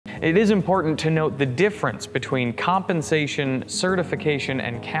It is important to note the difference between compensation, certification,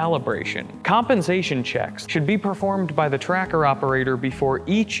 and calibration. Compensation checks should be performed by the tracker operator before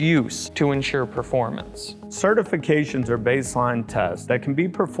each use to ensure performance. Certifications are baseline tests that can be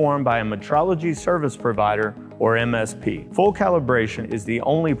performed by a metrology service provider or MSP. Full calibration is the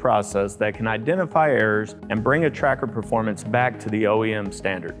only process that can identify errors and bring a tracker performance back to the OEM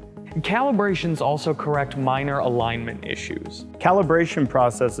standard. Calibrations also correct minor alignment issues. Calibration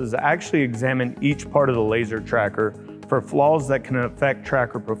processes actually examine each part of the laser tracker for flaws that can affect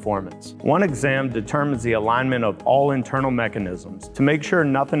tracker performance. One exam determines the alignment of all internal mechanisms to make sure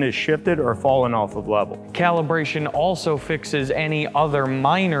nothing is shifted or fallen off of level. Calibration also fixes any other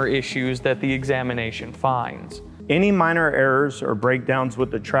minor issues that the examination finds. Any minor errors or breakdowns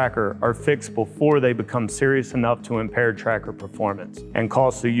with the tracker are fixed before they become serious enough to impair tracker performance and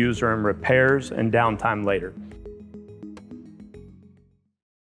cost the user in repairs and downtime later.